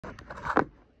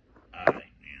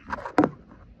Alright, man.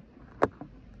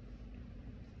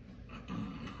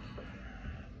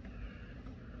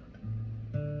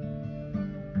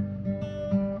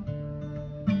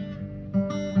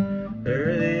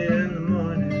 Early in the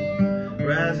morning,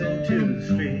 rising to the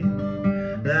street,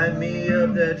 light me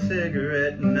up that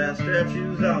cigarette and I strap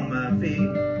shoes on my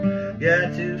feet.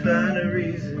 Got to find a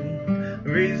reason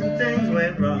things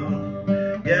went wrong.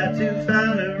 Got to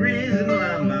find a reason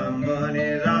why my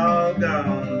money's all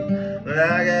gone. But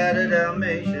I got a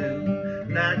Dalmatian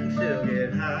and I can still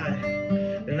get high,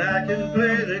 and I can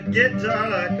play the guitar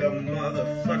like a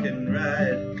motherfucking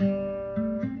ride.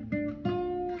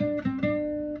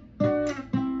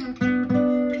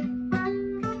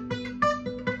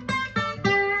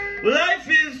 Life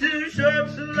is too short,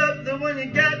 so love the one you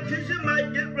got, 'cause you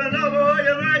might get run over or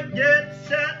you might get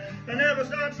shot. I never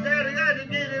start static, I just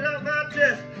get it off my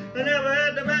chest. I never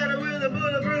had to battle with a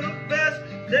bulletproof vest.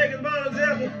 Take a small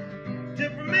example,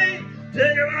 tip from me.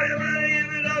 Take all your money,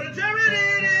 give it all to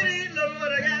charity. Love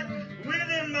what I got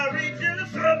within my reach. In the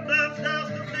Sublime style,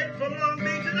 still fake from Long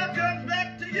Beach. And I comes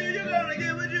back to you, you're gonna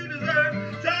get what you deserve.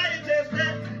 Try and test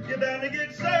that, you're bound to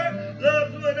get served.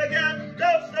 Love's what I got,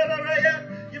 don't settle right yet.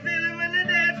 You feel it when the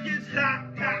dance gets hot,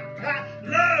 hot, hot.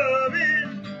 Love is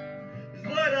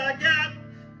what I got.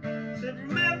 Said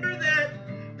remember that.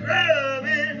 Love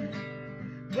is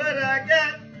what I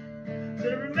got.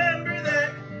 Said remember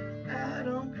that. I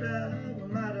don't cry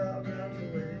when my dog runs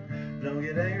away. Don't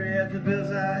get angry at the bills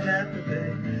I have to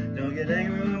pay. Don't get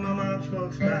angry when my mom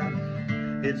smokes pot.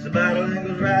 It's the battle and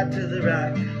goes right to the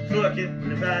right. Fuck it,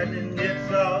 and the fighting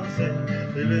gets all the same.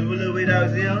 The Louie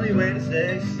dog's the only way to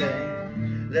stay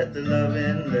sane. Let the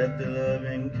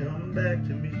loving come back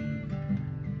to me.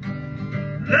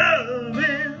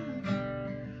 Loving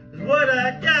is what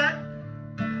I got.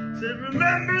 Said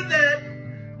remember that.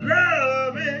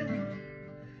 Loving